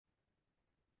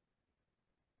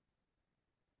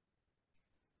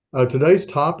Today's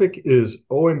topic is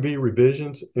OMB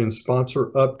revisions and sponsor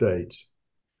updates.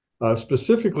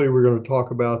 Specifically, we're going to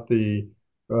talk about the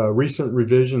recent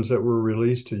revisions that were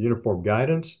released to uniform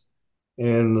guidance,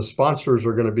 and the sponsors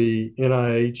are going to be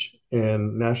NIH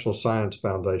and National Science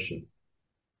Foundation.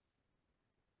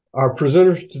 Our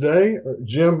presenters today are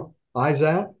Jim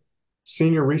Izat,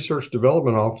 Senior Research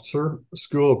Development Officer,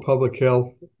 School of Public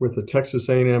Health with the Texas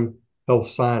A&M Health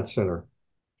Science Center.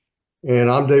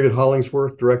 And I'm David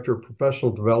Hollingsworth, Director of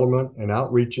Professional Development and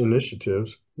Outreach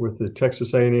Initiatives with the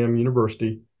Texas A&M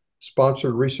University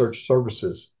Sponsored Research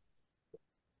Services.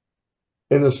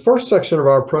 In this first section of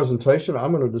our presentation,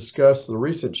 I'm going to discuss the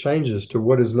recent changes to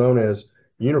what is known as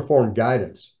uniform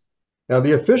guidance. Now,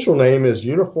 the official name is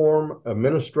Uniform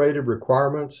Administrative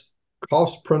Requirements,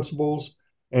 Cost Principles,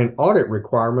 and Audit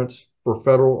Requirements for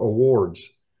Federal Awards.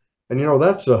 And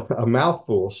that's a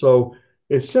mouthful. So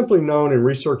it's simply known in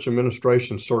research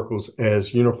administration circles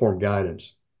as uniform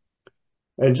guidance.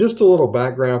 And just a little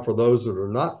background for those that are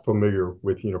not familiar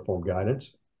with uniform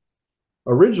guidance.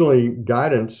 Originally,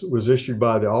 guidance was issued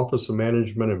by the Office of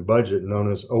Management and Budget,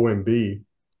 known as OMB,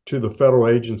 to the federal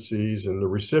agencies and the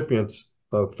recipients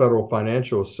of federal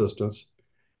financial assistance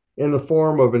in the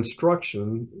form of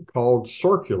instruction called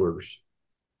circulars.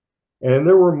 And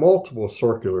there were multiple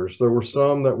circulars. There were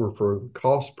some that were for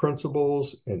cost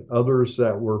principles and others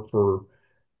that were for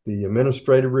the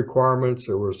administrative requirements.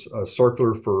 There was a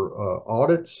circular for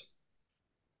audits.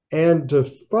 And to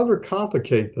further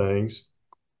complicate things,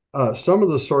 some of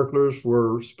the circulars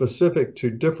were specific to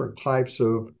different types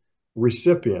of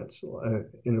recipients.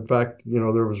 In fact,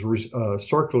 there was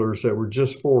circulars that were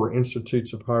just for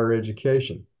institutes of higher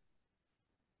education.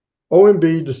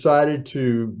 OMB decided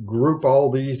to group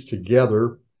all these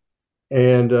together,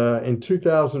 and in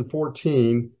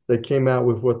 2014, they came out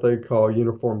with what they call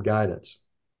uniform guidance.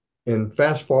 And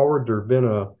fast forward, there have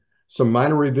been some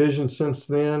minor revisions since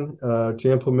then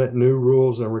to implement new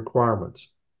rules and requirements.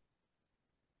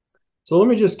 So let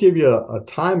me just give you a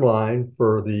timeline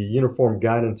for the uniform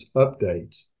guidance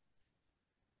updates.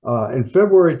 In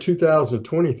February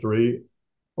 2023,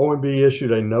 OMB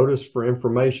issued a notice for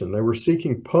information. They were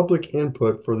seeking public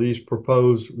input for these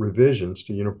proposed revisions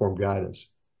to uniform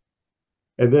guidance.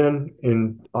 And then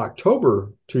in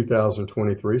October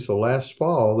 2023, so last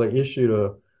fall, they issued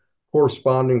a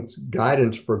corresponding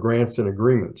guidance for grants and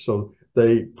agreements. So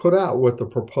they put out what the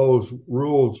proposed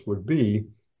rules would be,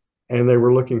 and they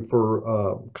were looking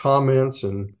for comments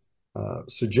and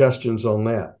suggestions on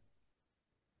that.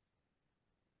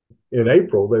 In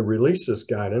April, they released this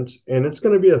guidance, and it's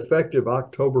going to be effective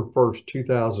October 1st,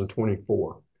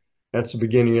 2024. That's the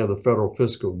beginning of the federal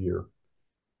fiscal year.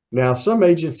 Now, some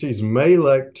agencies may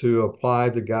elect to apply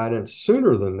the guidance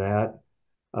sooner than that,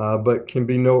 but can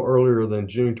be no earlier than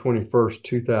June 21st,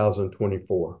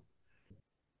 2024.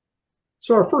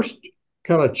 So our first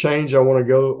kind of change I want to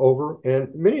go over,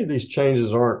 and many of these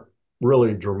changes aren't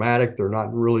really dramatic. They're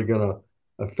not really going to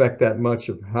affect that much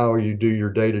of how you do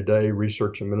your day-to-day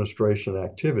research administration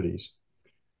activities.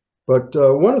 But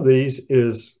one of these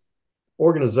is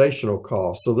organizational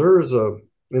costs. So there is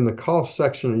in the cost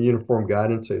section of uniform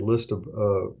guidance, a list of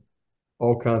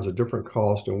all kinds of different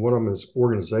costs, and one of them is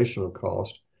organizational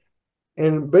cost.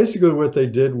 And basically what they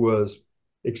did was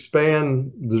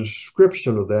expand the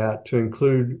description of that to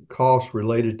include costs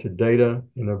related to data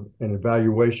and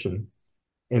evaluation,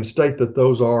 and state that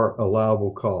those are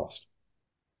allowable costs.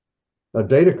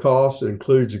 Data costs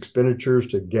includes expenditures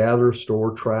to gather,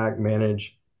 store, track,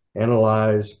 manage,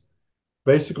 analyze,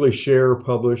 basically share,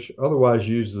 publish, otherwise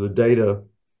use the data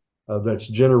that's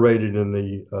generated in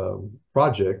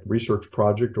the research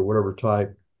project or whatever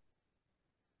type.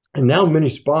 And now many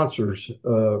sponsors,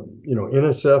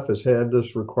 NSF has had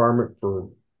this requirement for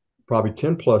probably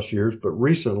 10 plus years, but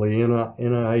recently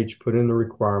NIH put in the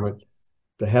requirement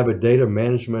to have a data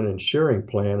management and sharing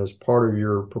plan as part of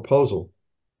your proposal.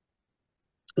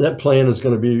 That plan is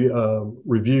going to be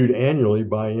reviewed annually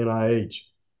by NIH.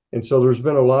 And so there's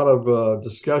been a lot of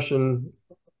discussion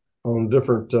on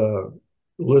different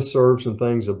listservs and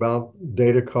things about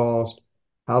data cost,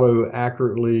 how to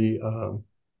accurately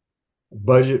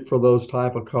budget for those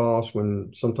type of costs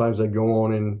when sometimes they go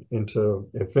on into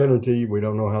infinity. We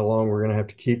don't know how long we're going to have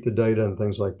to keep the data and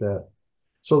things like that.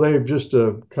 So they've just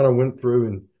kind of went through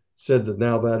and said that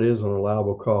now that is an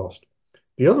allowable cost.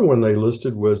 The other one they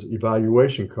listed was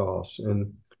evaluation costs,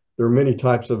 and there are many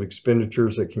types of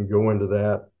expenditures that can go into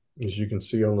that. As you can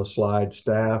see on the slide,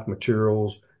 staff,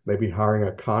 materials, maybe hiring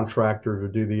a contractor to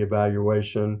do the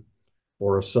evaluation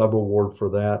or a sub-award for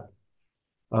that.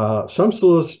 Some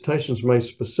solicitations may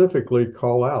specifically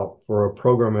call out for a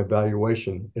program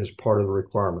evaluation as part of the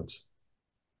requirements.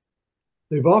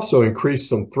 They've also increased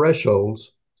some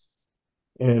thresholds,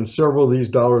 and several of these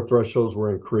dollar thresholds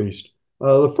were increased.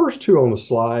 The first two on the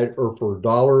slide are for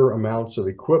dollar amounts of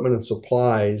equipment and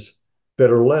supplies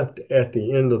that are left at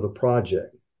the end of the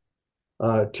project.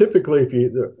 Typically, if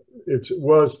you it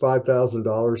was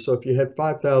 $5,000, so if you had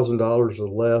 $5,000 or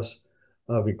less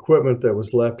of equipment that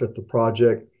was left at the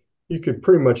project, you could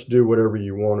pretty much do whatever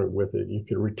you wanted with it. You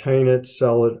could retain it,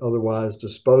 sell it, otherwise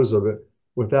dispose of it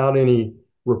without any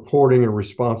reporting and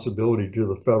responsibility to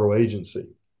the federal agency.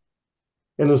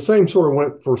 And the same sort of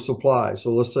went for supplies.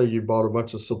 So let's say you bought a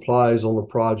bunch of supplies on the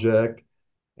project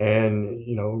and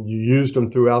you used them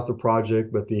throughout the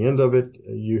project, but at the end of it,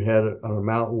 you had an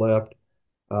amount left.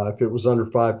 If it was under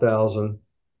 5,000,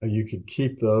 you could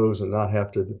keep those and not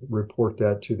have to report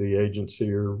that to the agency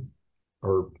or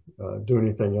do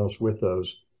anything else with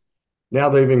those. Now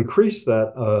they've increased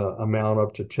that amount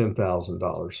up to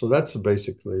 $10,000. So that's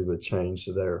basically the change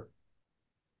there.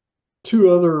 Two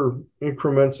other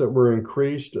increments that were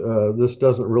increased. This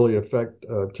doesn't really affect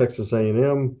Texas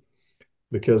A&M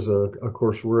because, of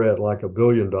course, we're at like $1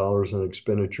 billion in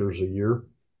expenditures a year.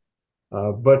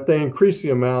 But they increased the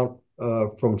amount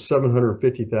from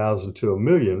 750,000 to $1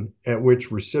 million, at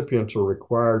which recipients are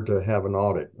required to have an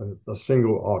audit, a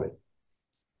single audit.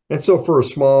 And so for a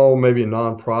small, maybe a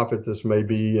nonprofit, this may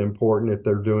be important if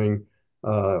they're doing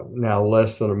now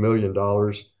less than $1 million.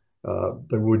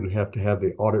 They wouldn't have to have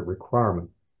the audit requirement.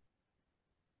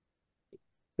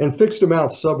 And fixed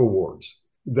amount subawards,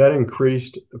 that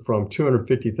increased from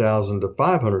 250,000 to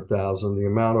 500,000, the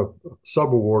amount of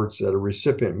subawards that a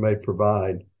recipient may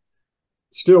provide,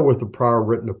 still with the prior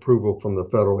written approval from the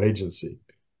federal agency.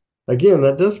 Again,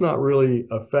 that does not really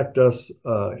affect us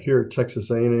here at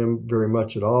Texas A&M very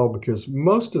much at all, because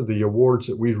most of the awards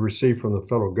that we receive from the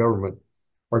federal government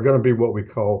are going to be what we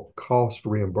call cost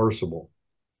reimbursable.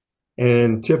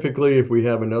 And typically, if we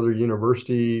have another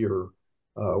university or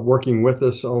working with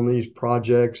us on these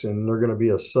projects and they're going to be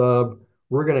a sub,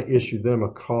 we're going to issue them a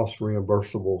cost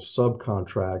reimbursable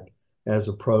subcontract as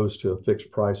opposed to a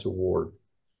fixed price award.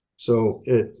 So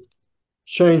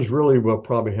change really will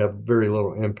probably have very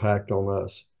little impact on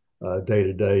us day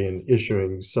to day in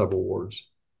issuing subawards.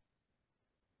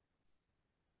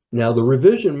 Now, the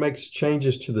revision makes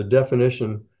changes to the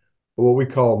definition of what we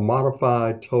call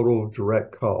modified total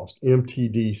direct cost,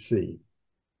 MTDC.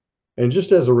 And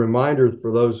just as a reminder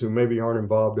for those who maybe aren't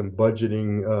involved in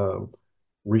budgeting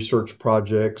research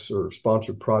projects or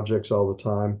sponsored projects all the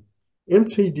time,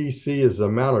 MTDC is the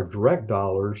amount of direct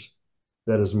dollars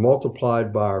that is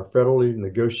multiplied by our federally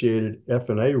negotiated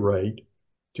F&A rate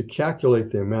to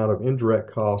calculate the amount of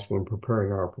indirect costs when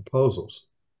preparing our proposals.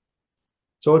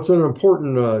 So it's an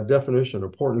important definition,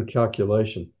 important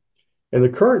calculation. And the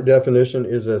current definition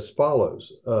is as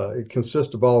follows. It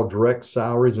consists of all direct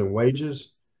salaries and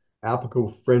wages,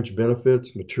 applicable fringe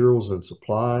benefits, materials and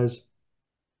supplies,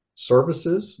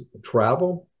 services,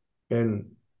 travel,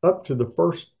 and up to the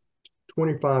first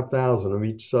 25,000 of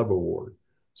each subaward.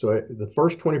 So the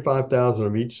first 25,000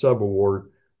 of each subaward,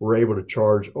 we're able to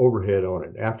charge overhead on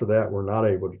it. After that, we're not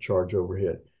able to charge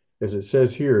overhead. As it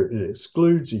says here, it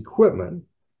excludes equipment.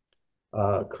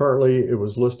 Currently, it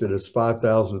was listed as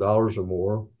 $5,000 or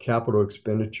more, capital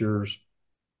expenditures,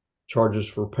 charges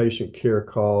for patient care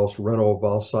costs, rental of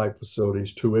off-site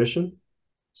facilities, tuition,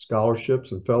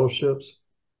 scholarships and fellowships,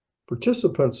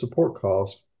 participant support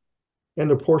costs, and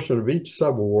a portion of each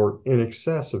subaward in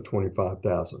excess of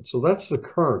 $25,000. So that's the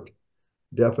current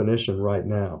definition right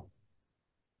now.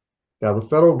 Now, the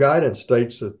federal guidance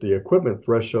states that the equipment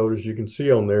threshold, as you can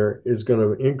see on there, is going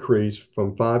to increase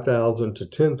from 5,000 to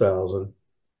 10,000,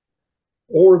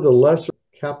 or the lesser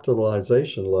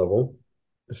capitalization level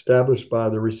established by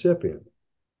the recipient.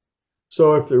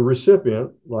 So if the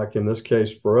recipient, like in this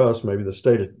case for us, maybe the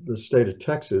state of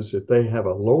Texas, if they have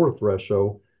a lower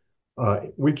threshold,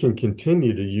 we can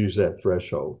continue to use that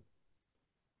threshold.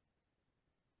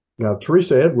 Now,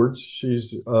 Teresa Edwards,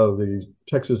 she's of the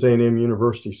Texas A&M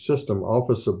University System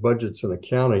Office of Budgets and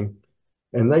Accounting,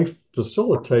 and they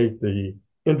facilitate the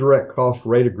indirect cost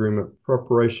rate agreement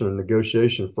preparation and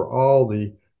negotiation for all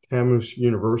the TAMUS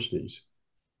universities.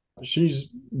 She's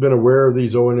been aware of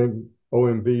these OMB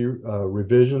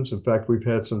revisions. In fact, we've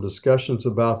had some discussions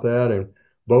about that, and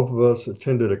both of us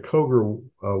attended a COGR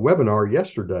webinar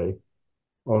yesterday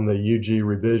on the UG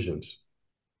revisions.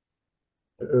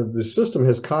 The system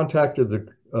has contacted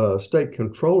the state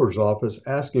controller's office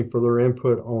asking for their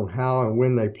input on how and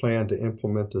when they plan to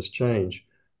implement this change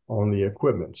on the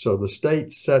equipment. So the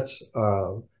state sets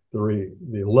the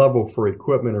level for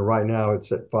equipment, and right now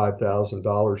it's at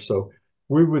 $5,000. So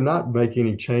we would not make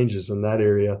any changes in that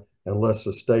area unless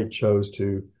the state chose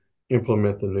to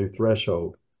implement the new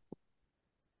threshold.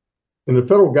 And the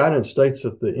federal guidance states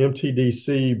that the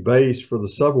MTDC base for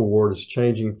the subaward is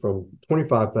changing from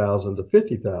 25,000 to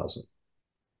 50,000.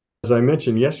 As I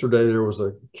mentioned yesterday, there was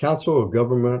a Council of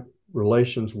Government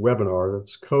Relations webinar,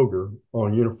 that's COGR,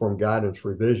 on uniform guidance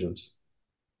revisions.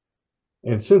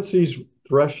 And since these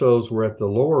thresholds were at the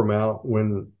lower amount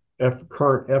when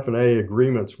current F&A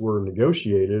agreements were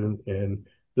negotiated, and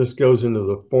this goes into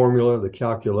the formula, the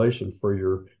calculation for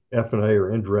your F&A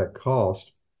or indirect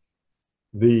cost,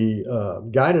 the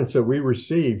guidance that we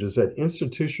received is that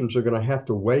institutions are going to have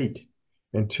to wait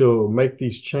until make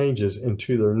these changes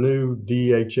until their new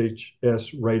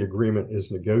DHHS rate agreement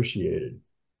is negotiated.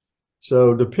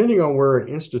 So depending on where an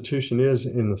institution is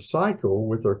in the cycle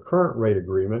with their current rate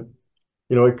agreement,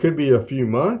 it could be a few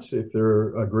months if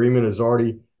their agreement is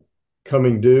already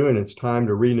coming due and it's time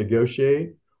to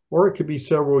renegotiate, or it could be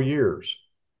several years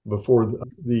before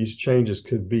these changes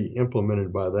could be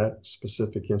implemented by that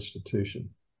specific institution.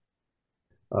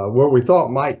 What we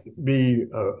thought might be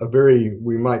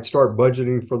we might start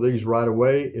budgeting for these right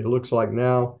away. It looks like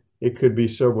now it could be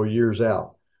several years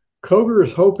out. COGR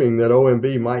is hoping that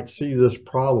OMB might see this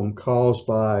problem caused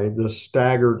by this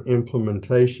staggered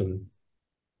implementation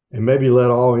and maybe let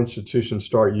all institutions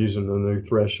start using the new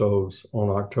thresholds on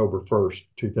October 1st,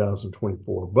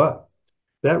 2024. But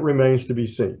that remains to be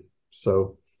seen.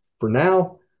 So for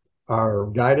now, our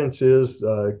guidance is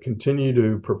continue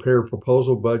to prepare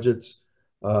proposal budgets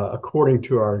according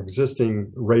to our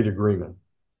existing rate agreement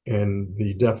and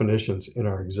the definitions in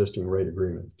our existing rate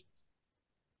agreement.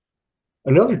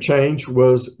 Another change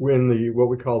was when what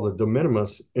we call the de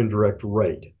minimis indirect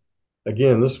rate.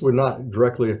 Again, this would not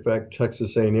directly affect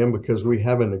Texas A&M because we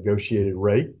have a negotiated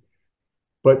rate,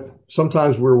 but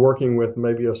sometimes we're working with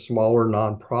maybe a smaller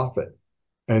nonprofit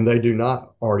and they do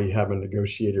not already have a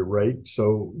negotiated rate.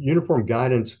 So uniform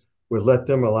guidance would let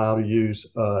them allow to use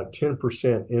 10%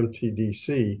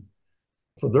 MTDC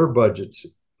for their budgets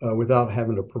without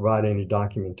having to provide any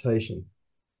documentation.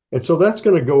 And so that's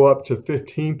going to go up to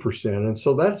 15%. And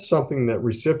so that's something that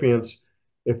recipients,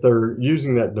 if they're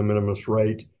using that de minimis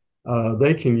rate,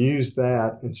 they can use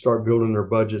that and start building their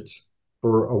budgets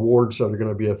for awards that are going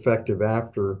to be effective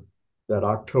after that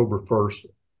October 1st,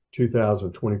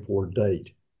 2024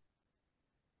 date.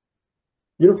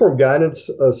 Uniform guidance,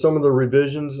 some of the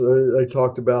revisions, they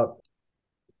talked about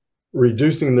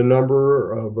reducing the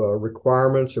number of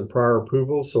requirements and prior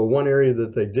approvals. So one area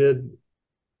that they did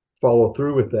follow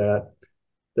through with that,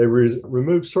 they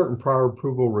removed certain prior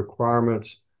approval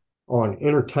requirements on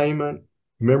entertainment,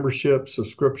 membership,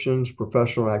 subscriptions,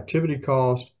 professional activity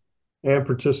cost, and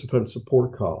participant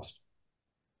support cost.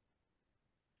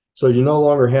 So you no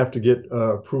longer have to get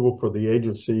approval for the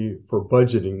agency for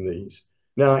budgeting these.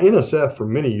 Now, NSF for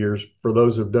many years, for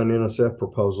those who've done NSF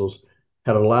proposals,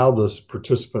 had allowed this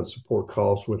participant support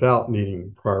cost without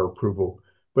needing prior approval,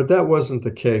 but that wasn't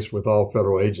the case with all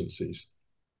federal agencies.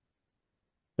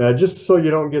 Now, just so you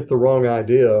don't get the wrong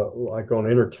idea, like on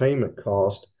entertainment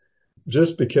cost,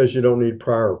 just because you don't need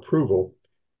prior approval,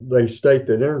 they state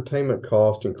that entertainment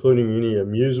cost, including any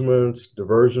amusements,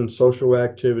 diversions, social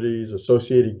activities,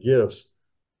 associated gifts,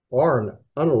 are an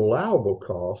unallowable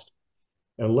cost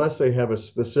unless they have a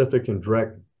specific and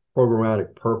direct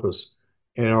programmatic purpose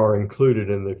and are included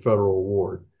in the federal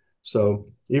award. So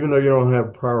even though you don't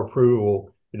have prior approval,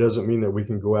 it doesn't mean that we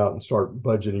can go out and start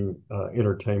budgeting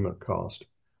entertainment cost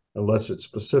unless it's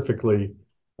specifically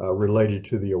related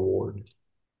to the award.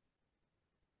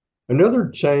 Another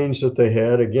change that they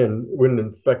had, again,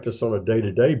 wouldn't affect us on a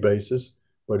day-to-day basis,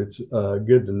 but it's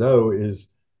good to know, is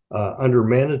under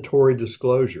mandatory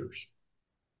disclosures.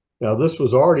 Now, this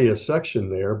was already a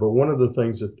section there, but one of the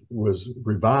things that was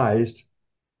revised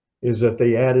is that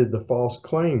they added the False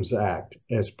Claims Act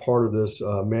as part of this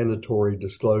mandatory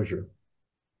disclosure.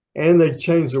 And they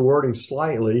changed the wording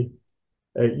slightly.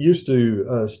 It used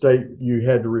to state you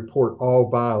had to report all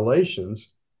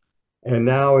violations, and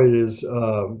now it is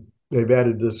they've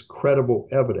added this credible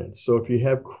evidence. So if you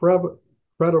have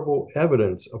credible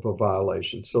evidence of a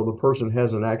violation, so the person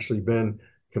hasn't actually been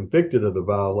convicted of the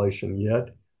violation yet,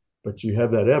 but you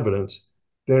have that evidence,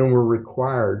 then we're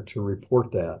required to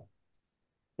report that.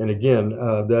 And again,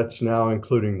 that's now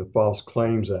including the False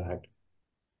Claims Act.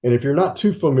 And if you're not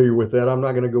too familiar with that, I'm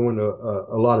not going to go into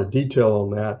a lot of detail on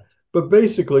that. But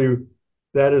basically,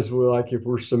 that is like if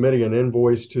we're submitting an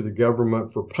invoice to the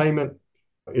government for payment,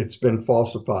 it's been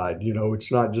falsified.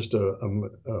 It's not just a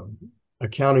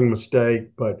accounting mistake,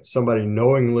 but somebody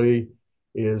knowingly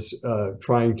is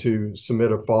trying to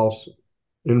submit a false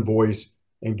invoice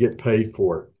and get paid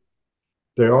for it.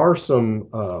 There are some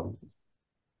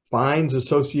fines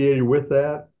associated with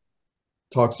that.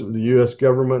 talks to the U.S.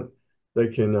 government. They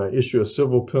can issue a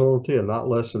civil penalty of not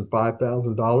less than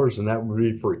 $5,000, and that would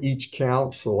be for each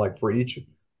count. So, like for each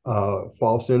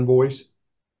false invoice,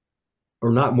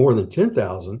 or not more than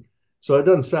 10,000. So it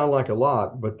doesn't sound like a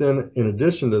lot. But then, in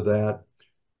addition to that,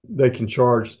 they can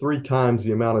charge 3 times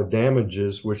the amount of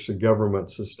damages which the government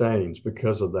sustains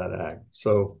because of that act.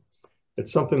 So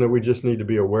it's something that we just need to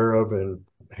be aware of and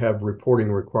have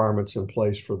reporting requirements in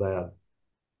place for that.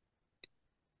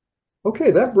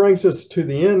 Okay, that brings us to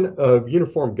the end of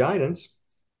uniform guidance.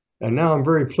 And now I'm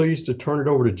very pleased to turn it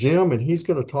over to Jim, and he's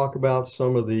going to talk about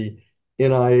some of the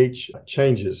NIH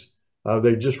changes.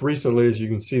 They just recently, as you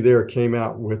can see there, came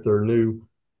out with their new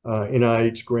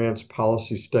NIH grants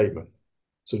policy statement.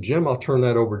 So Jim, I'll turn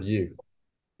that over to you.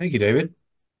 Thank you, David.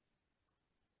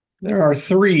 There are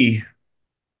 3,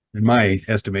 in my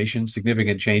estimation,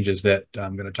 significant changes that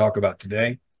I'm going to talk about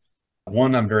today.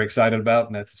 One I'm very excited about,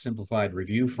 and that's the simplified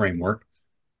review framework.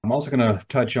 I'm also going to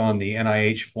touch on the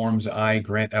NIH Forms I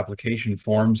grant application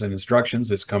forms and instructions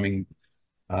that's coming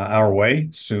our way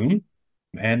soon.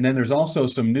 And then there's also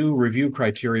some new review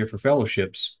criteria for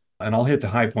fellowships, and I'll hit the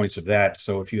high points of that.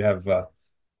 So if you have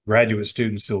graduate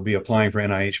students who will be applying for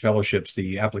NIH fellowships,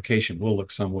 the application will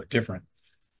look somewhat different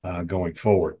going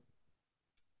forward.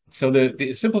 So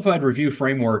the simplified review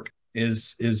framework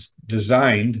is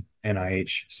designed,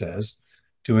 NIH says,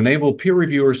 to enable peer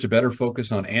reviewers to better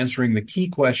focus on answering the key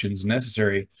questions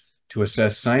necessary to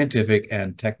assess scientific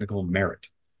and technical merit,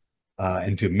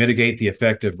 and to mitigate the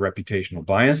effect of reputational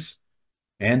bias,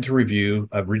 and to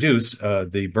reduce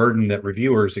the burden that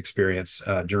reviewers experience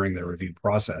during their review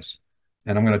process.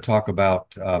 And I'm going to talk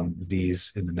about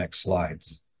these in the next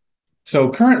slides. So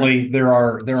currently, there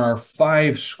are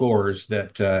 5 scores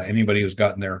that anybody who's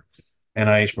gotten their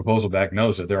NIH proposal back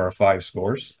knows that there are 5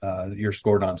 scores. You're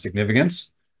scored on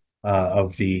significance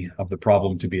of the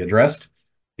problem to be addressed,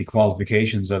 the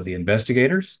qualifications of the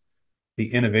investigators,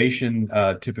 the innovation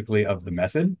typically of the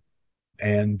method,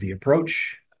 and the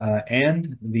approach,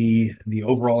 and the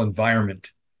overall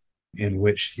environment in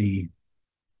which the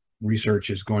research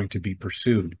is going to be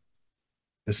pursued.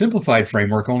 The simplified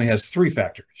framework only has 3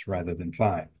 factors rather than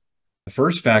 5. The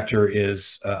first factor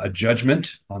is a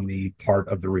judgment on the part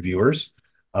of the reviewers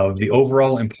of the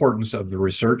overall importance of the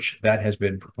research that has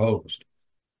been proposed.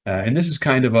 And this is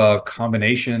kind of a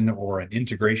combination or an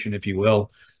integration, if you will,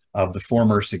 of the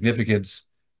former significance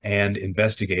and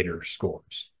investigator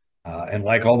scores. And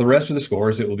like all the rest of the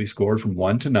scores, it will be scored from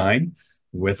 1 to 9,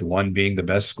 with 1 being the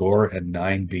best score and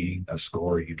 9 being a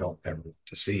score you don't ever want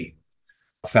to see.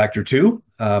 Factor 2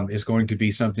 is going to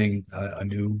be something, a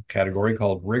new category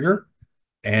called rigor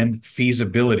and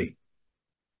feasibility.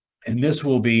 And this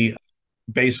will be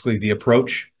basically the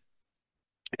approach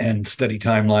and study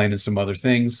timeline and some other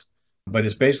things, but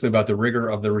it's basically about the rigor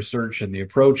of the research and the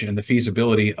approach and the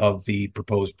feasibility of the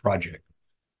proposed project.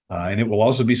 And it will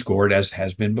also be scored, as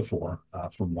has been before,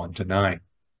 from 1 to 9.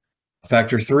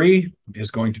 Factor 3 is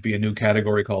going to be a new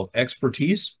category called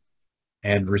expertise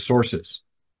and resources.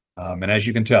 And as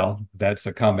you can tell, that's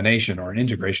a combination or an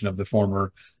integration of the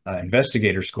former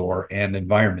investigator score and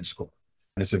environment score.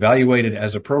 And it's evaluated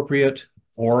as appropriate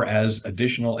or as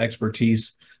additional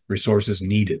expertise, resources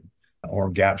needed, or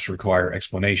gaps require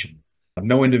explanation.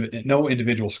 No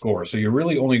individual score. So you're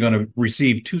really only going to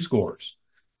receive 2 scores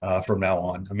from now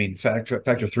on. I mean,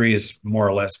 factor 3 is more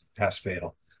or less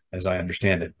pass-fail, as I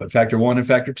understand it. But factor 1 and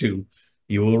factor 2,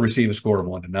 you will receive a score of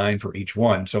 1 to 9 for each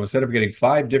one. So instead of getting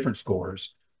 5 different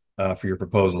scores for your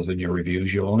proposals and your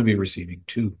reviews, you'll only be receiving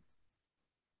 2.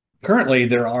 Currently,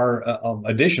 there are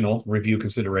additional review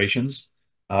considerations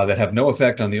that have no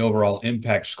effect on the overall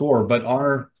impact score, but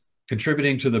are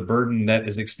contributing to the burden that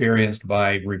is experienced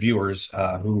by reviewers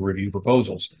who review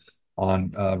proposals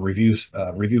on review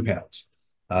panels.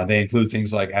 They include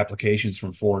things like applications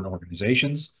from foreign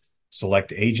organizations,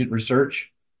 select agent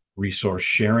research, resource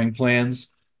sharing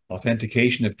plans,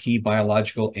 authentication of key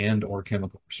biological and/or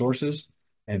chemical resources,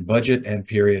 and budget and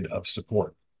period of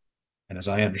support. And as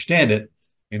I understand it,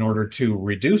 in order to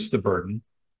reduce the burden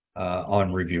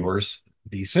on reviewers,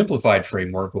 the simplified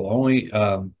framework will only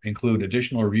include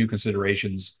additional review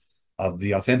considerations of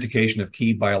the authentication of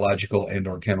key biological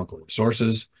and/or chemical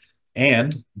resources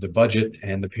and the budget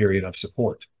and the period of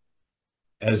support.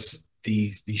 As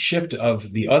the shift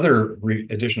of the other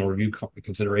additional review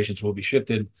considerations will be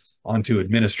shifted onto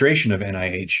administration of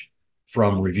NIH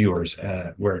from reviewers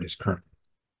where it is currently.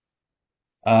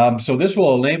 So this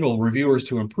will enable reviewers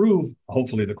to improve,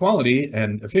 hopefully, the quality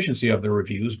and efficiency of their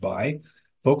reviews by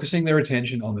focusing their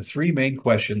attention on the 3 main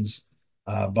questions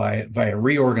by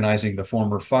reorganizing the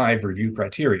former 5 review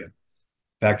criteria.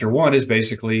 Factor 1 is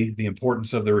basically the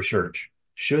importance of the research.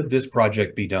 should this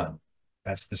project be done?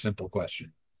 That's the simple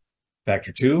question.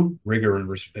 Factor 2, rigor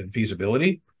and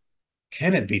feasibility.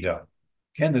 Can it be done?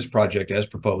 Can this project as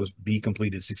proposed be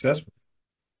completed successfully?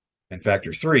 And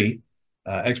factor 3,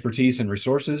 expertise and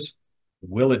resources.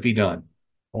 Will it be done?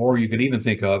 Or you could even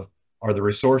think of, are the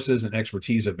resources and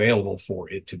expertise available for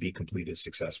it to be completed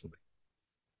successfully?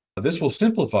 This will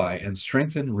simplify and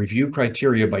strengthen review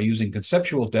criteria by using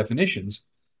conceptual definitions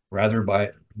rather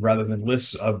than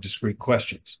lists of discrete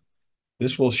questions.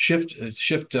 This will shift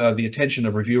the attention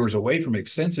of reviewers away from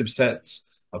extensive sets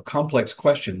of complex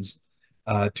questions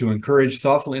to encourage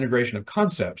thoughtful integration of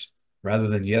concepts rather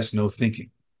than yes/no thinking.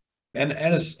 And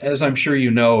as I'm sure you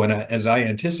know, and as I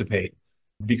anticipate,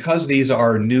 because these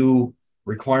are new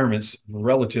requirements,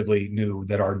 relatively new,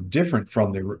 that are different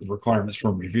from the requirements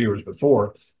from reviewers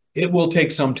before, it will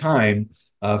take some time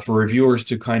for reviewers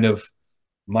to kind of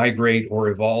migrate or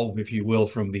evolve, if you will,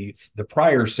 from the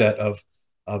prior set of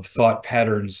thought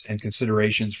patterns and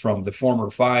considerations from the former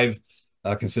 5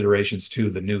 considerations to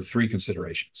the new 3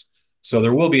 considerations. So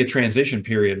there will be a transition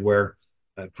period where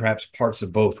perhaps parts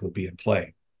of both will be in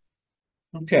play.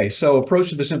 Okay, so approach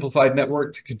to the simplified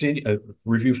network to continue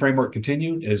review framework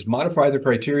continued is modify the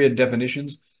criteria and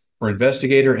definitions for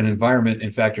investigator and environment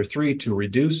in factor 3 to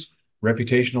reduce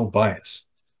reputational bias.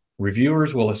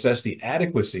 Reviewers will assess the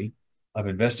adequacy of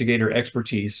investigator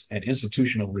expertise and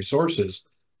institutional resources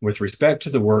with respect to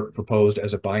the work proposed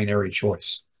as a binary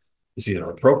choice. It's either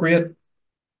appropriate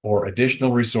or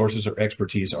additional resources or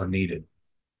expertise are needed.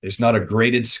 It's not a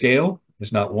graded scale.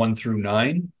 It's not 1 through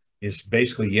 9. It's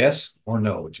basically yes or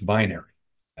no. It's binary.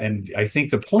 And I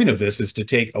think the point of this is to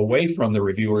take away from the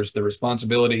reviewers the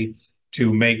responsibility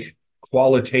to make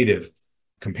qualitative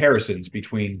comparisons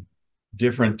between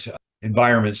different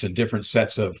environments and different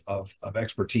sets of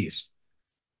expertise.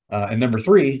 And number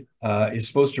 3 is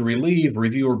supposed to relieve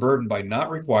reviewer burden by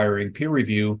not requiring peer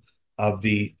review of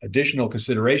the additional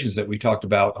considerations that we talked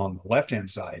about on the left-hand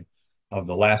side of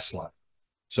the last slide.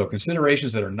 So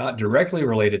considerations that are not directly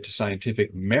related to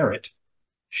scientific merit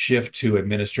shift to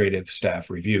administrative staff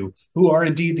review, who are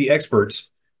indeed the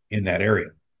experts in that area.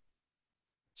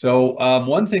 So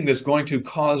one thing that's going to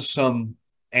cause some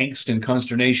angst and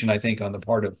consternation, I think, on the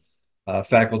part of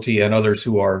faculty and others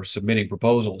who are submitting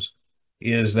proposals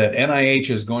is that NIH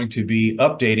is going to be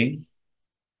updating,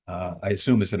 I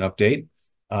assume it's an update,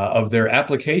 of their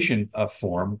application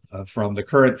form from the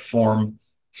current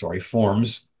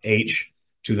Forms H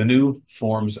to the new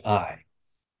Forms I.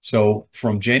 So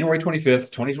from January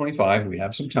 25th, 2025, we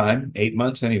have some time, 8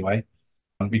 months anyway,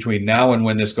 between now and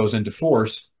when this goes into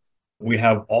force. We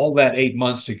have all that 8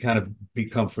 months to kind of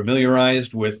become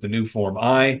familiarized with the new Form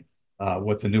I,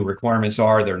 what the new requirements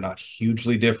are. They're not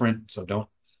hugely different, so don't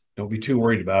be too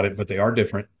worried about it, but they are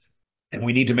different. And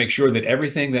we need to make sure that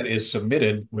everything that is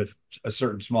submitted, with a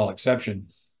certain small exception,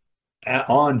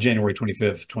 on January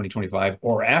 25th, 2025,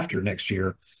 or after next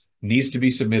year, needs to be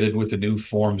submitted with the new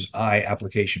Forms I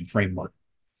application framework.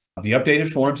 The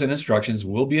updated forms and instructions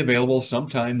will be available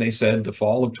sometime, they said, the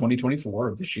fall of 2024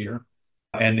 of this year.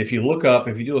 And if you look up,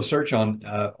 if you do a search on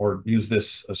or use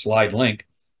this slide link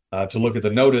to look at the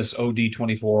notice OD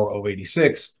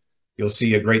 24086, you'll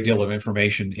see a great deal of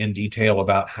information in detail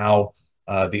about how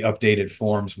the updated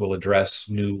forms will address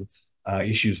new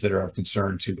issues that are of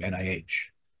concern to NIH.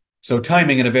 So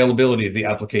timing and availability of the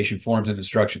application forms and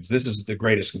instructions. This is the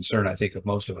greatest concern, I think, of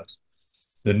most of us.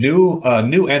 The new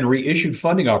and reissued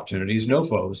funding opportunities,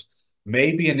 NOFOs,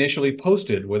 may be initially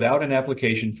posted without an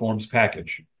application forms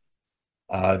package.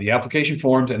 The application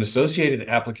forms and associated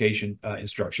application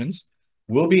instructions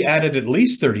will be added at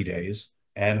least 30 days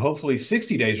and hopefully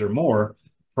 60 days or more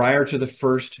prior to the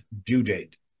first due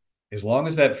date, as long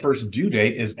as that first due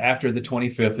date is after the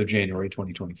 25th of January,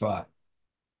 2025.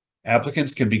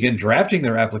 Applicants can begin drafting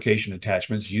their application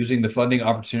attachments using the funding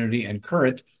opportunity and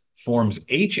current Forms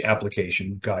H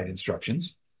application guide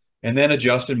instructions, and then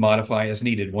adjust and modify as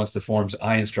needed once the Forms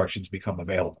I instructions become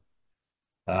available.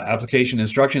 Application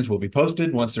instructions will be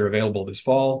posted once they're available this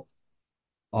fall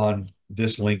on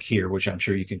this link here, which I'm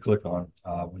sure you can click on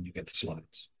when you get the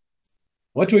slides.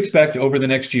 What to expect over the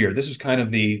next year. This is kind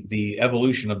of the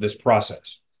evolution of this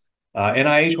process.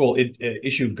 NIH will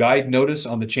issue guide notice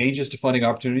on the changes to funding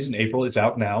opportunities in April. It's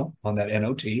out now on that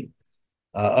NOT.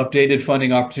 Updated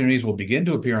funding opportunities will begin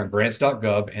to appear on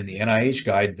grants.gov and the NIH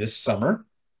guide this summer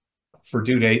for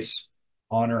due dates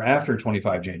on or after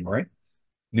 25 January.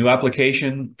 New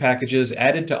application packages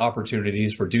added to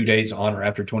opportunities for due dates on or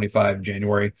after 25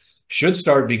 January should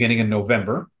start beginning in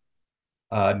November.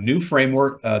 New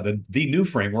framework, the new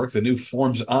framework, the new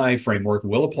Forms I framework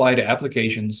will apply to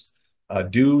applications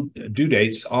due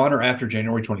dates on or after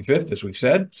January 25th, as we've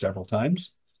said several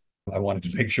times. I wanted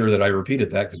to make sure that I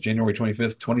repeated that because January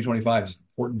 25th, 2025 is an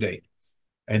important date.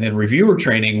 And then reviewer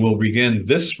training will begin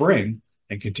this spring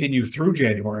and continue through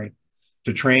January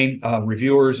to train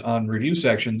reviewers on review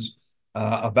sections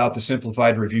about the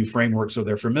simplified review framework so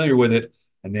they're familiar with it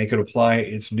and they could apply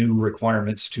its new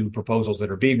requirements to proposals that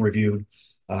are being reviewed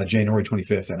January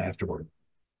 25th and afterward.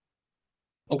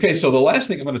 Okay, so the last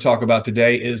thing I'm going to talk about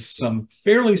today is some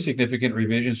fairly significant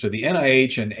revisions to the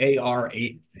NIH and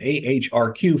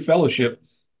AHRQ fellowship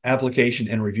application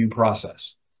and review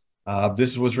process.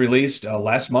 This was released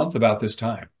last month about this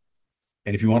time.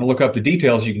 And if you want to look up the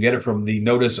details, you can get it from the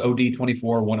Notice OD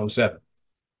 24-107.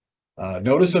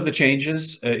 Notice of the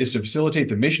changes is to facilitate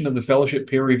the mission of the fellowship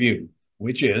peer review,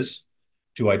 which is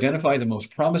to identify the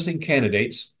most promising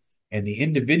candidates and the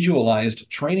individualized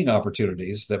training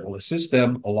opportunities that will assist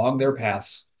them along their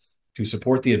paths to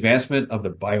support the advancement of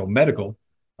the biomedical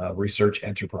research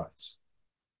enterprise.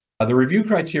 The review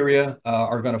criteria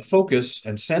are going to focus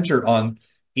and center on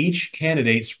each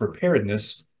candidate's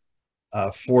preparedness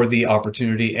for the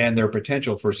opportunity and their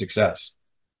potential for success.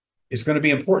 It's going to be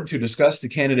important to discuss the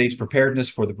candidate's preparedness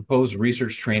for the proposed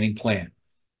research training plan.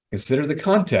 Consider the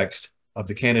context of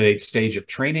the candidate's stage of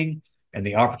training and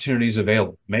the opportunities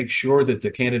available. Make sure that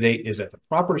the candidate is at the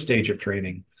proper stage of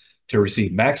training to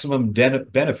receive maximum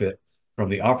benefit from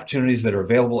the opportunities that are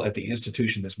available at the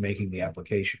institution that's making the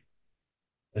application.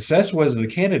 Assess whether the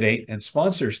candidate and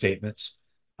sponsor statements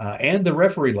and the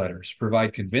referee letters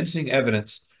provide convincing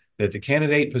evidence that the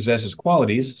candidate possesses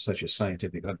qualities such as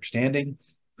scientific understanding,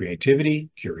 creativity,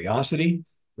 curiosity,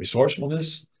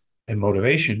 resourcefulness, and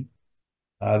motivation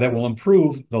that will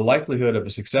improve the likelihood of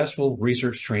a successful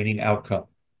research training outcome.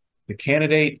 The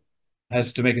candidate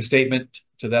has to make a statement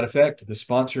to that effect. The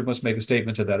sponsor must make a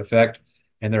statement to that effect.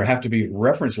 And there have to be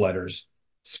reference letters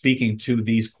speaking to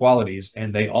these qualities,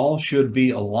 and they all should be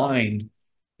aligned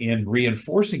in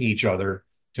reinforcing each other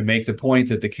to make the point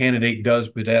that the candidate does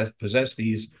possess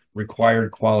these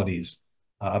required qualities.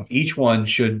 Each one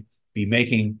should be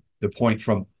making the point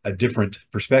from a different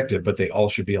perspective, but they all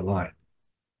should be aligned.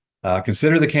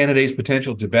 Consider the candidate's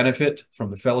potential to benefit from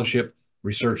the fellowship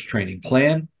research training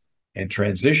plan and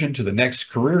transition to the next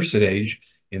career stage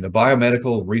in the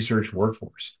biomedical research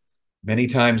workforce. Many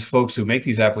times folks who make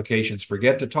these applications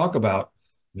forget to talk about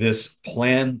this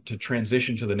plan to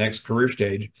transition to the next career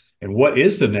stage and what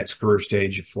is the next career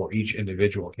stage for each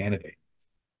individual candidate.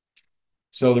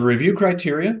 So the review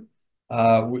criteria,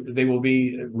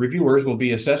 reviewers will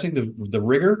be assessing the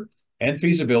rigor and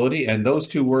feasibility, and those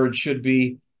two words should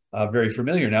be very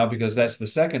familiar now because that's the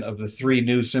second of the three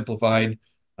new simplified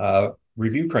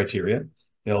review criteria.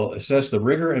 They'll assess the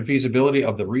rigor and feasibility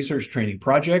of the research training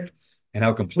project and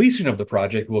how completion of the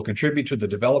project will contribute to the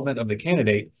development of the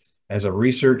candidate as a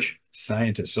research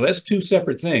scientist. So that's two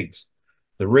separate things.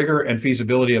 The rigor and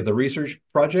feasibility of the research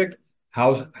project,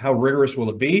 how rigorous will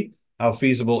it be? How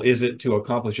feasible is it to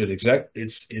accomplish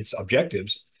its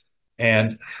objectives?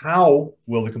 And how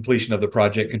will the completion of the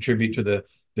project contribute to the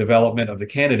development of the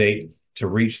candidate to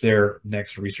reach their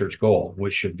next research goal,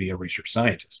 which should be a research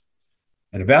scientist?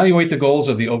 And evaluate the goals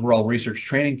of the overall research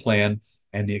training plan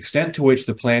and the extent to which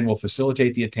the plan will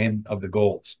facilitate the attainment of the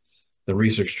goals. The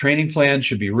research training plan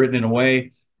should be written in a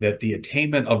way that the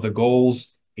attainment of the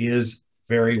goals is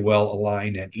very well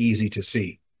aligned and easy to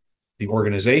see. The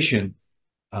organization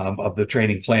of the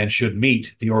training plan should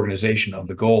meet the organization of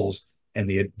the goals, and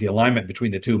the alignment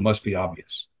between the two must be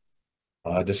obvious.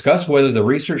 Discuss whether the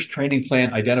research training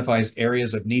plan identifies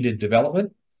areas of needed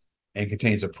development and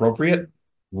contains appropriate,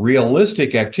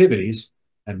 realistic activities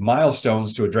and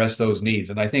milestones to address those needs.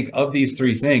 And I think of these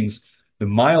three things, the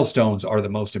milestones are the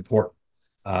most important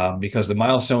because the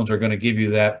milestones are going to give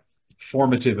you that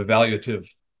formative,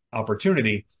 evaluative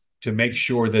opportunity to make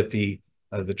sure that the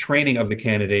training of the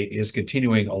candidate is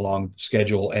continuing along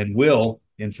schedule and will,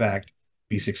 in fact,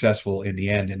 be successful in the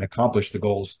end and accomplish the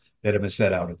goals that have been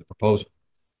set out in the proposal.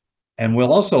 And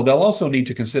they'll also need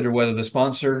to consider whether the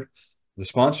sponsor,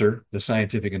 the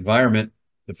scientific environment,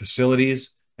 the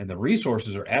facilities, and the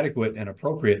resources are adequate and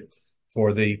appropriate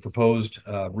for the proposed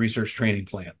research training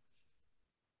plan.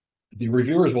 The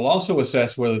reviewers will also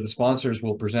assess whether the sponsors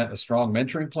will present a strong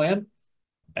mentoring plan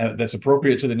that's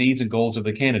appropriate to the needs and goals of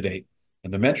the candidate.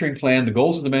 And the mentoring plan, the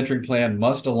goals of the mentoring plan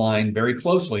must align very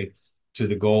closely to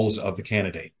the goals of the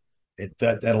candidate.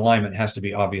 That alignment has to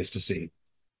be obvious to see.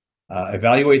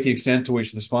 Evaluate the extent to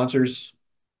which the sponsors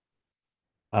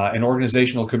and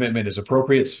organizational commitment is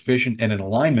appropriate, sufficient, and in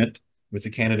alignment with the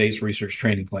candidate's research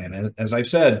training plan. And as I've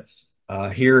said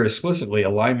here explicitly,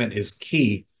 alignment is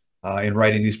key in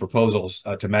writing these proposals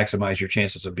to maximize your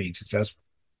chances of being successful.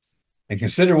 And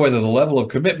consider whether the level of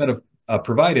commitment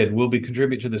provided will be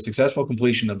contribute to the successful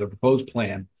completion of the proposed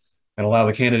plan and allow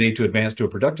the candidate to advance to a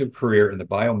productive career in the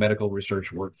biomedical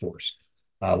research workforce.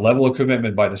 Level of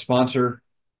commitment by the sponsor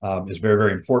is very,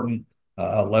 very important.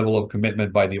 Level of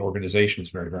commitment by the organization is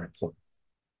very, very important.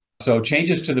 So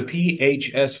changes to the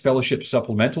PHS Fellowship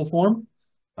Supplemental Form,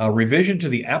 revision to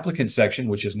the applicant section,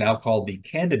 which is now called the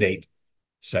candidate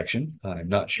section. I'm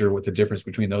not sure what the difference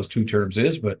between those two terms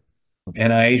is, but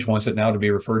NIH wants it now to be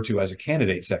referred to as a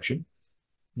candidate section.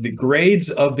 The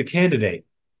grades of the candidate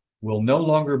will no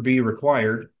longer be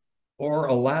required or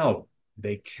allowed.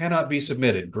 They cannot be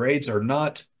submitted. Grades are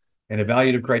not an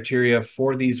evaluative criteria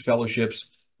for these fellowships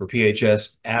for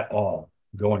PHS at all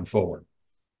going forward.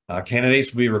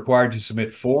 Candidates will be required to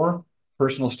submit 4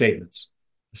 personal statements: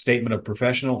 a statement of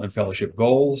professional and fellowship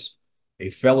goals, a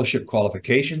fellowship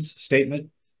qualifications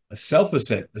statement, a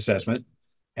self-assessment,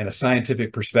 and a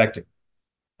scientific perspective.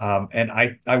 And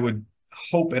I would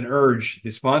hope and urge the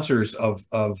sponsors of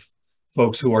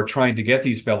folks who are trying to get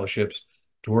these fellowships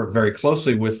to work very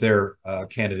closely with their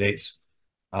candidates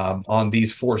on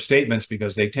these 4 statements,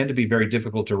 because they tend to be very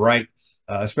difficult to write,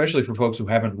 especially for folks who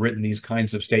haven't written these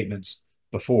kinds of statements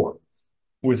before,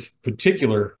 with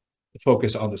particular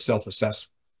focus on the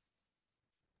self-assessment.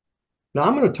 Now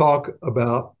I'm going to talk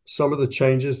about some of the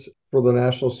changes for the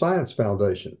National Science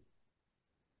Foundation.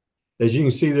 As you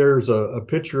can see, there's a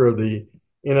picture of the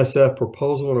NSF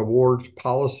Proposal and Awards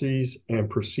Policies and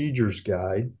Procedures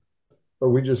Guide, or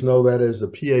we just know that as the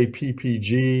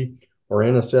PAPPG, or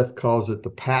NSF calls it the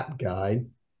PAP Guide.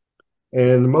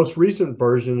 And the most recent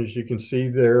version, as you can see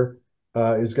there,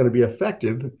 is going to be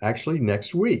effective actually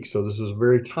next week. So this is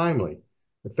very timely,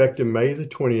 effective May the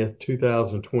 20th,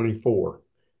 2024.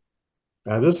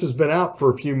 Now, this has been out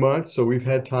for a few months, so we've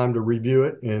had time to review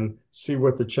it and see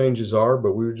what the changes are,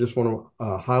 but we just want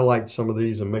to highlight some of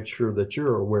these and make sure that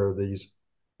you're aware of these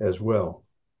as well.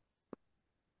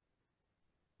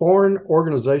 Foreign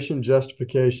organization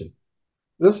justification.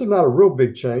 This is not a real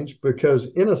big change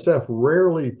because NSF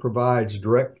rarely provides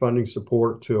direct funding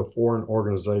support to a foreign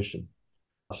organization.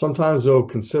 Sometimes they'll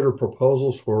consider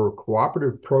proposals for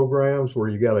cooperative programs where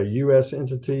you got a U.S.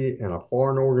 entity and a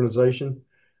foreign organization,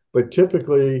 but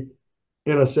typically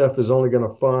NSF is only going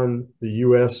to fund the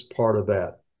U.S. part of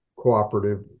that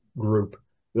cooperative group.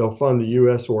 They'll fund the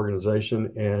U.S.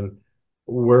 organization, and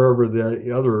wherever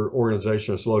the other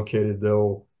organization is located,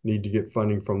 they'll need to get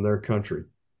funding from their country.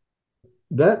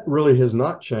 That really has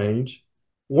not changed.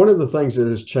 One of the things that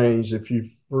has changed, if you,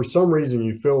 for some reason,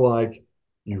 you feel like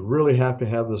you really have to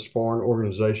have this foreign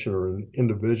organization or an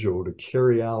individual to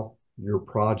carry out your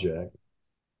project,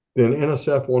 then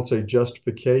NSF wants a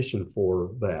justification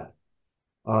for that.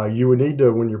 You would need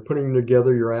to, when you're putting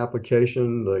together your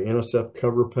application, the NSF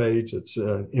cover page, it's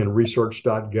in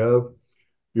research.gov.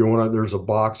 There's a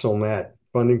box on that,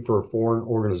 funding for a foreign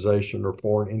organization or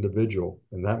foreign individual,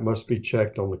 and that must be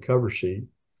checked on the cover sheet.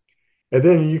 And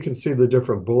then you can see the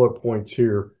different bullet points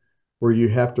here where you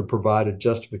have to provide a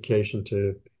justification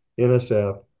to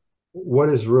NSF. What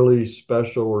is really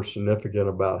special or significant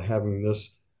about having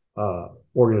this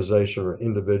organization or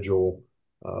individual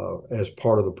as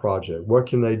part of the project? What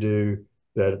can they do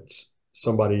that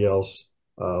somebody else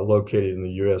located in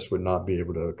the U.S. would not be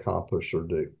able to accomplish or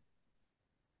do?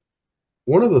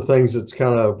 One of the things that's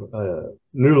kind of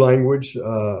new language,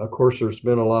 of course, there's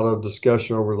been a lot of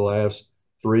discussion over the last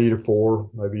 3 to 4,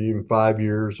 maybe even 5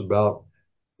 years about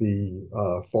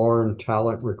the foreign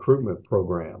talent recruitment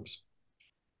programs.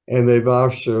 And they've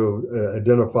also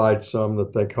identified some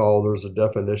that they call, there's a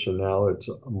definition now, it's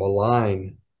a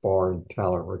malign foreign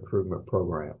talent recruitment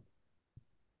program.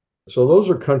 So those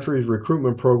are countries'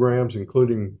 recruitment programs,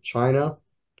 including China,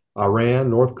 Iran,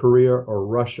 North Korea, or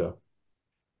Russia.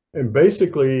 And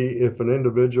basically, if an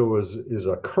individual is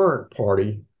a current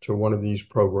party to one of these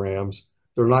programs,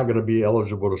 they're not going to be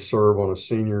eligible to serve on a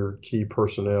senior key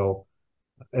personnel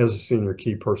as a senior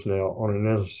key personnel on an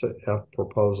NSF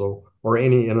proposal or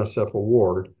any NSF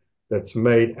award that's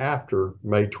made after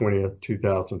May 20th,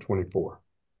 2024.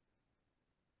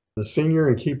 The senior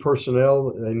and key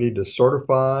personnel, they need to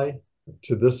certify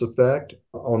to this effect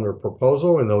on their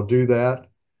proposal, and they'll do that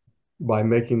by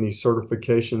making these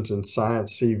certifications in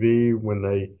Science CV when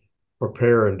they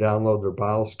prepare and download their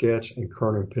BioSketch and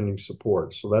current and pending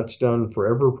support. So that's done for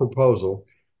every proposal.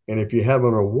 And if you have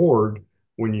an award,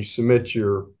 when you submit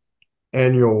your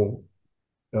annual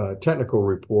technical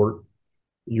report,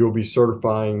 you'll be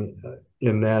certifying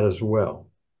in that as well.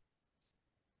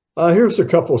 Here's a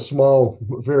couple of small,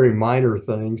 very minor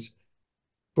things.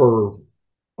 For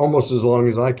almost as long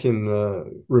as I can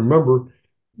remember,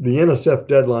 the NSF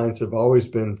deadlines have always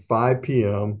been 5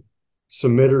 p.m.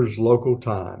 submitters local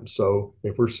time. So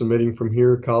if we're submitting from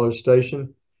here at College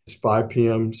Station, it's 5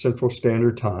 p.m. Central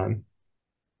Standard Time.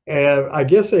 And I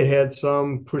guess they had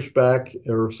some pushback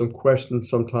or some questions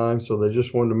sometimes, so they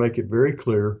just wanted to make it very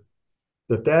clear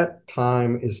that that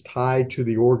time is tied to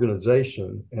the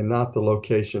organization and not the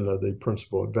location of the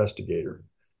principal investigator.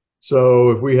 So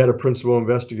if we had a principal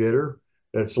investigator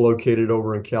that's located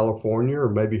over in California or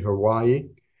maybe Hawaii,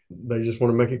 they just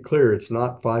want to make it clear it's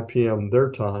not 5 p.m.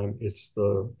 their time, it's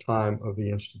the time of the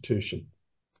institution.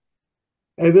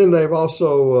 And then they've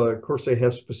also, of course, they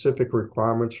have specific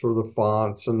requirements for the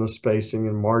fonts and the spacing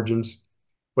and margins,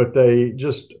 but they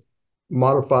just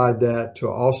modified that to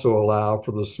also allow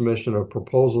for the submission of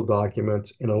proposal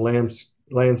documents in a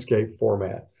landscape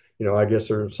format. You know, I guess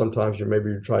there's sometimes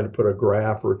you're trying to put a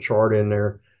graph or a chart in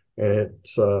there, and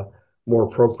it's more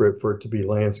appropriate for it to be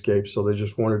landscape. So they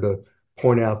just wanted to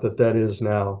point out that that is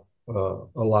now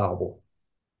allowable.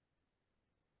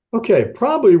 Okay,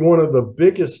 probably one of the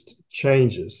biggest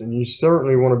changes, and you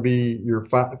certainly want to be, your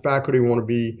faculty want to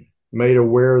be made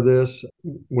aware of this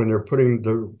when they're putting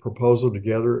the proposal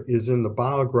together, is in the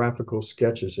biographical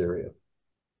sketches area.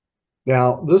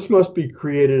 Now, this must be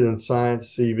created in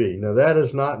Science CV. Now, that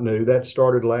is not new. That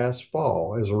started last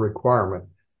fall as a requirement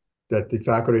that the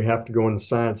faculty have to go into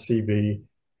Science CV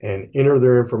and enter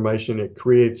their information. It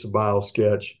creates a bio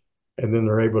sketch, and then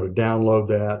they're able to download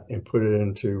that and put it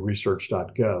into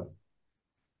research.gov.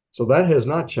 So that has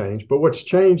not changed. But what's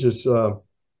changed is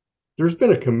there's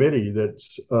been a committee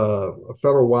that's a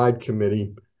federal-wide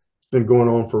committee. It's been going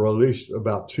on for at least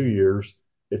about 2 years.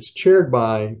 It's chaired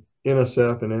by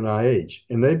NSF and NIH,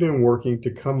 and they've been working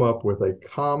to come up with a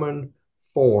common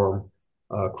form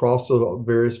across the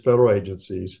various federal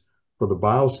agencies for the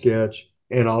biosketch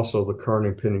and also the current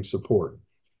and pending support.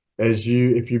 If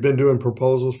you've been doing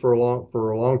proposals for a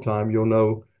long time, you'll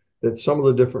know that some of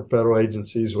the different federal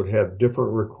agencies would have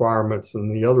different requirements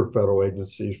than the other federal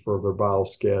agencies for their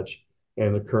biosketch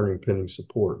and the current and pending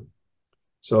support.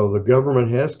 So the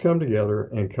government has come together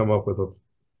and come up with a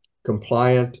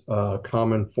compliant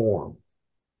common form.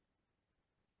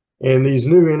 And these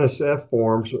new NSF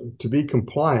forms, to be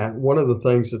compliant, one of the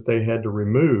things that they had to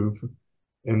remove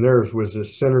in theirs was the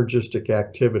synergistic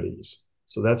activities.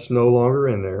 So that's no longer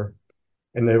in there.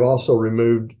 And they've also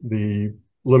removed the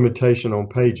limitation on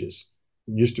pages.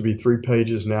 It used to be 3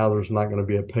 pages. Now there's not going to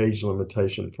be a page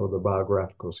limitation for the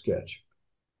biographical sketch.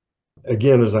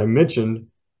 Again, as I mentioned,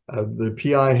 the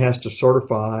PI has to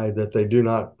certify that they do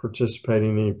not participate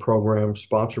in any programs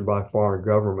sponsored by foreign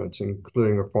governments,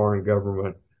 including a foreign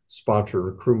government sponsored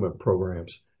recruitment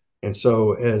programs. And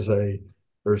so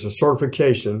there's a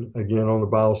certification, again, on the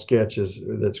bio sketches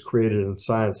that's created in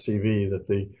Science CV that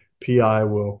the PI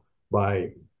will,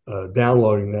 by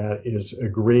downloading that, is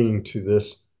agreeing to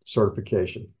this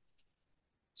certification.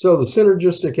 So the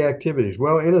synergistic activities,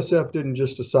 well, NSF didn't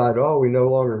just decide, oh, we no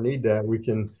longer need that, we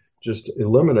can just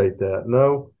eliminate that.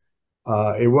 No,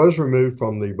 it was removed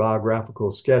from the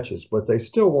biographical sketches, but they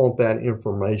still want that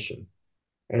information.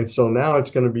 And so now it's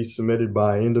going to be submitted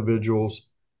by individuals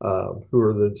who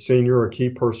are the senior or key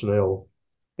personnel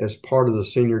as part of the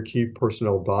senior key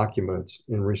personnel documents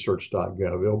in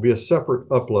research.gov. It'll be a separate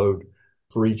upload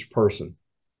for each person.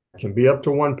 It can be up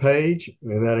to 1 page,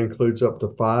 and that includes up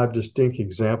to 5 distinct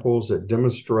examples that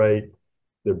demonstrate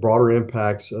the broader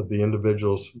impacts of the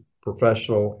individual's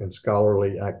professional and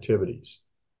scholarly activities.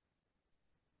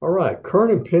 All right,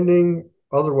 current and pending,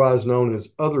 otherwise known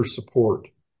as other support.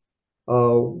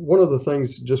 One of the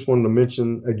things just wanted to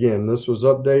mention, again, this was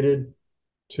updated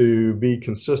to be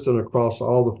consistent across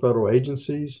all the federal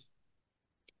agencies.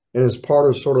 And as part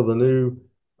of sort of the new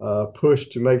push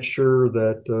to make sure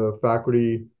that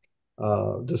faculty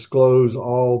disclose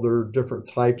all their different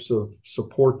types of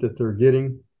support that they're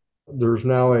getting, there's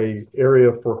now an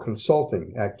area for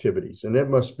consulting activities, and it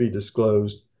must be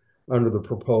disclosed under the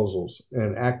proposals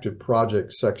and active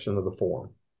projects section of the form.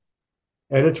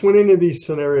 And it's when any of these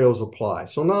scenarios apply.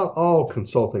 So not all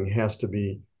consulting has to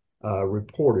be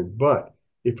reported, but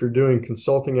if you're doing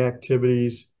consulting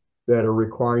activities that are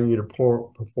requiring you to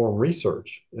perform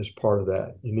research as part of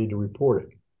that, you need to report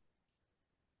it.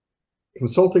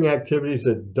 Consulting activities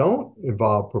that don't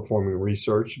involve performing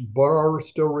research, but are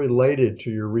still related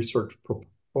to your research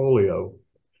portfolio,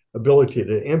 ability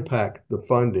to impact the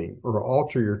funding or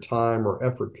alter your time or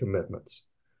effort commitments.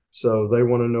 So they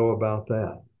want to know about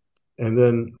that. And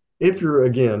then if you're,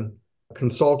 again,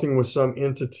 consulting with some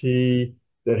entity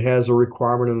that has a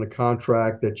requirement in the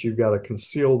contract that you've got to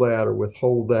conceal that or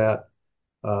withhold that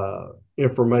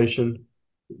information,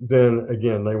 then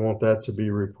again, they want that to be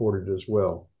reported as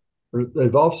well.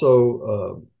 They've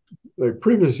also, they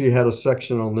previously had a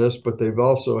section on this, but they've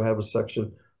also have a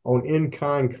section on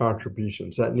in-kind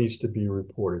contributions. That needs to be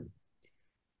reported.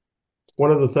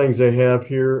 One of the things they have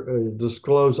here,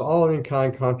 disclose all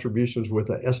in-kind contributions with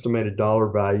an estimated dollar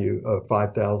value of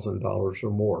 $5,000 or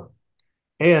more,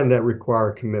 and that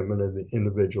require commitment of the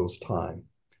individual's time.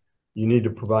 You need to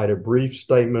provide a brief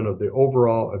statement of the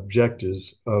overall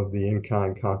objectives of the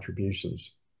in-kind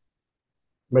contributions.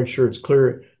 Make sure it's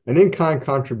clear. An in-kind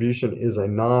contribution is a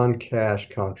non-cash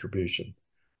contribution,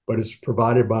 but it's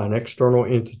provided by an external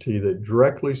entity that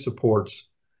directly supports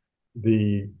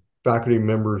the faculty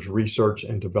members' research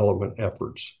and development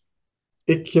efforts.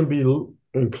 It can be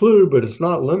include, but it's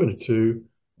not limited to,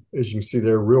 as you can see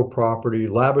there, real property,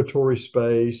 laboratory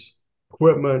space,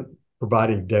 equipment,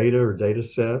 providing data or data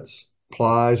sets,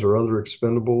 supplies or other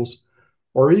expendables,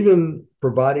 or even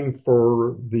providing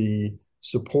for the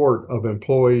support of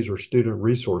employees or student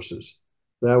resources.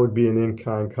 That would be an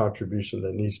in-kind contribution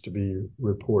that needs to be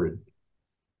reported.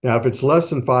 Now, if it's less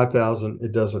than 5,000,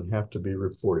 it doesn't have to be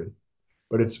reported.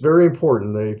 But it's very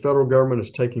important. The federal government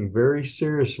is taking very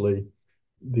seriously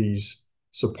these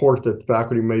support that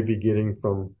faculty may be getting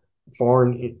from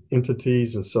foreign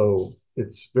entities. And so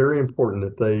it's very important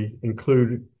that they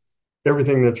include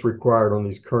everything that's required on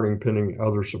these current and pending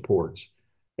other supports.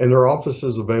 And their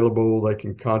offices available. They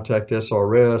can contact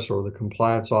SRS or the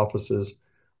compliance offices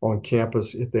on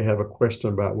campus if they have a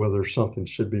question about whether something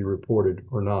should be reported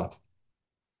or not.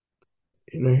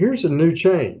 Now, here's a new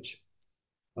change,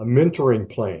 mentoring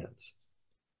plans.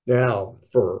 Now,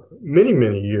 for many,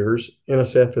 many years,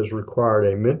 NSF has required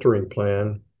a mentoring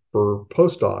plan for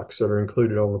postdocs that are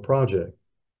included on the project.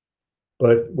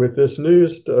 But with this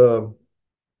newest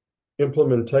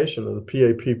implementation of the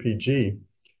PAPPG,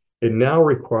 it now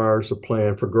requires a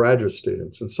plan for graduate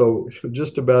students. And so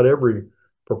just about every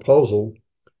proposal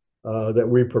that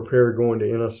we prepare going to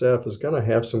NSF is going to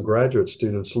have some graduate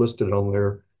students listed on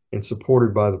there and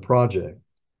supported by the project.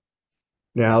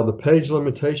 Now, the page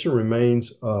limitation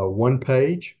remains 1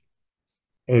 page.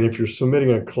 And if you're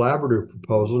submitting a collaborative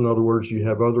proposal, in other words, you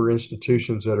have other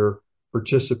institutions that are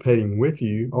participating with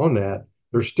you on that,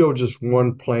 there's still just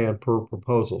one plan per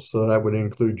proposal. So that would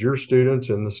include your students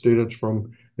and the students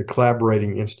from the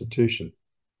collaborating institution.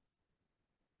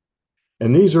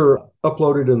 And these are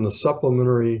uploaded in the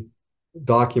supplementary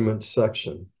documents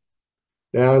section.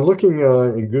 Now, looking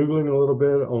and Googling a little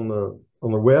bit on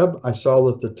the web, I saw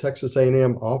that the Texas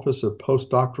A&M Office of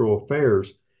Postdoctoral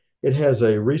Affairs, it has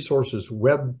a resources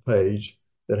web page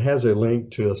that has a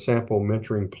link to a sample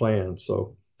mentoring plan.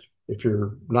 So if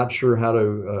you're not sure how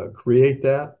to create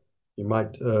that, you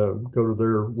might go to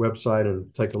their website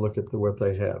and take a look at what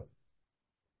they have.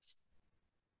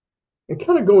 And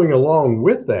kind of going along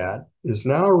with that is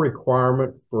now a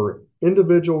requirement for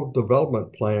individual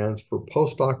development plans for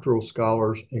postdoctoral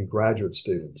scholars and graduate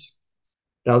students.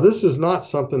 Now, this is not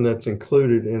something that's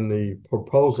included in the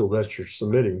proposal that you're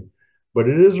submitting, but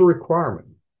it is a requirement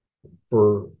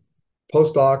for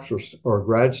postdocs or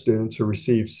grad students who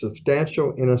receive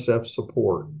substantial NSF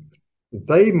support.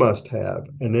 They must have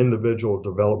an individual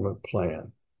development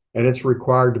plan, and it's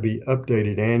required to be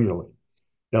updated annually.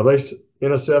 Now,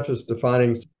 NSF is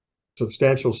defining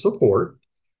substantial support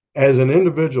as an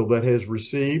individual that has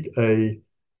received a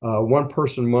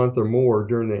one-person month or more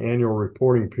during the annual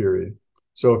reporting period.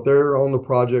 So if they're on the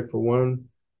project for 1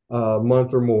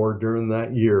 month or more during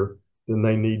that year, then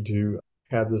they need to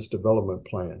have this development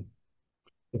plan.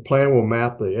 The plan will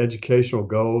map the educational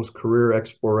goals, career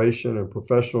exploration, and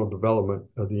professional development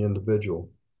of the individual.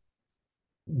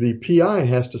 The PI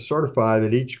has to certify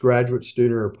that each graduate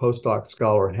student or postdoc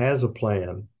scholar has a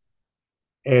plan,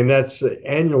 and that's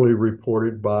annually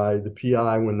reported by the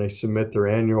PI when they submit their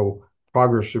annual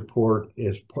progress report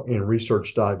is in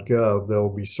research.gov.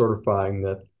 They'll be certifying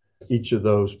that each of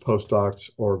those postdocs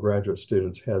or graduate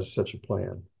students has such a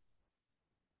plan.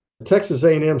 The Texas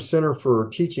A&M Center for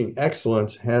Teaching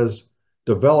Excellence has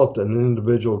developed an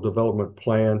individual development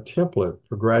plan template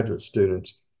for graduate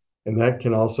students, and that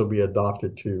can also be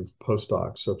adopted to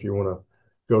postdocs. So if you want to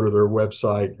go to their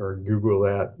website or Google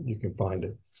that, you can find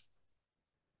it.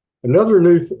 Another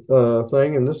new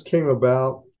thing, and this came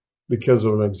about because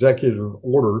of an executive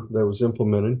order that was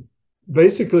implemented.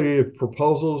 Basically, if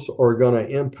proposals are going to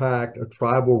impact a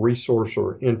tribal resource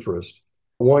or interest,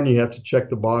 one, you have to check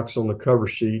the box on the cover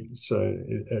sheet, so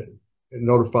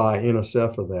notify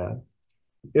NSF of that.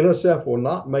 NSF will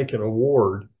not make an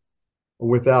award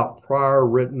without prior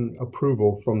written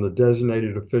approval from the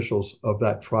designated officials of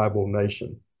that tribal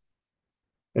nation.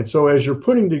 And so as you're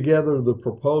putting together the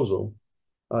proposal,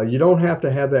 You don't have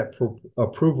to have that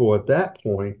approval at that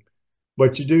point,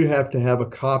 but you do have to have a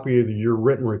copy of your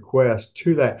written request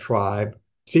to that tribe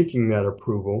seeking that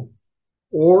approval.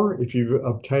 Or if you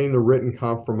obtain the written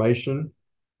confirmation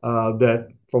that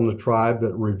from the tribe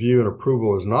that review and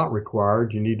approval is not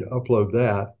required, you need to upload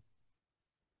that,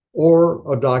 or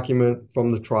a document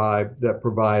from the tribe that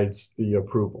provides the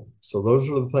approval. So those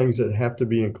are the things that have to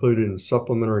be included in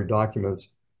supplementary documents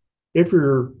if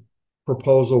your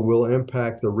proposal will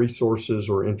impact the resources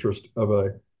or interest of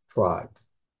a tribe.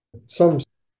 Some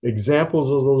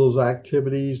examples of those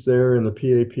activities there in the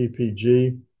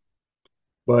PAPPG,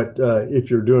 but if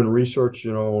you're doing research,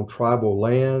 on tribal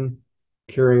land,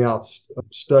 carrying out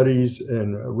studies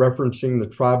and referencing the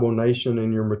tribal nation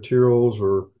in your materials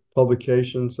or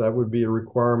publications, that would be a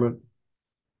requirement,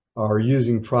 or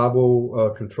using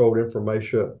tribal controlled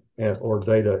information or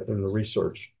data in the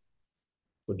research.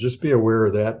 So just be aware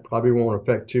of that. Probably won't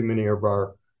affect too many of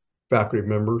our faculty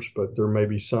members, but there may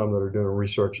be some that are doing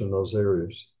research in those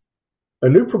areas. A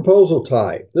new proposal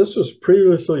type. This was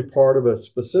previously part of a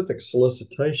specific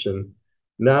solicitation.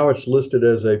 Now it's listed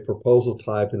as a proposal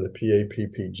type in the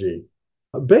PAPPG.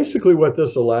 Basically, what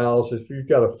this allows, if you've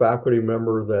got a faculty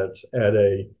member that's at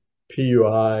a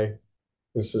PUI,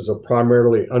 this is a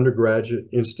primarily undergraduate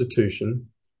institution,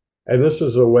 and this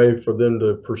is a way for them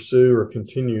to pursue or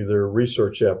continue their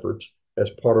research efforts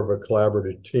as part of a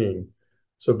collaborative team.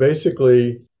 So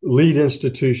basically, lead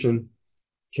institution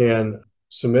can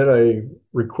submit a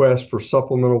request for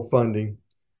supplemental funding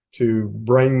to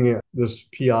bring this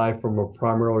PI from a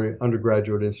primarily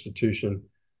undergraduate institution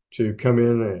to come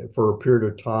in for a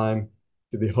period of time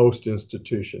to the host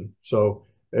institution. So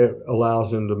it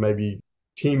allows them to maybe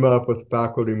team up with a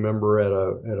faculty member at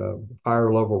a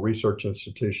higher level research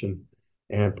institution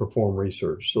and perform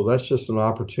research. So that's just an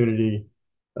opportunity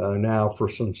now for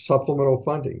some supplemental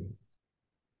funding.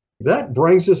 That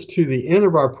brings us to the end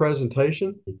of our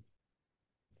presentation.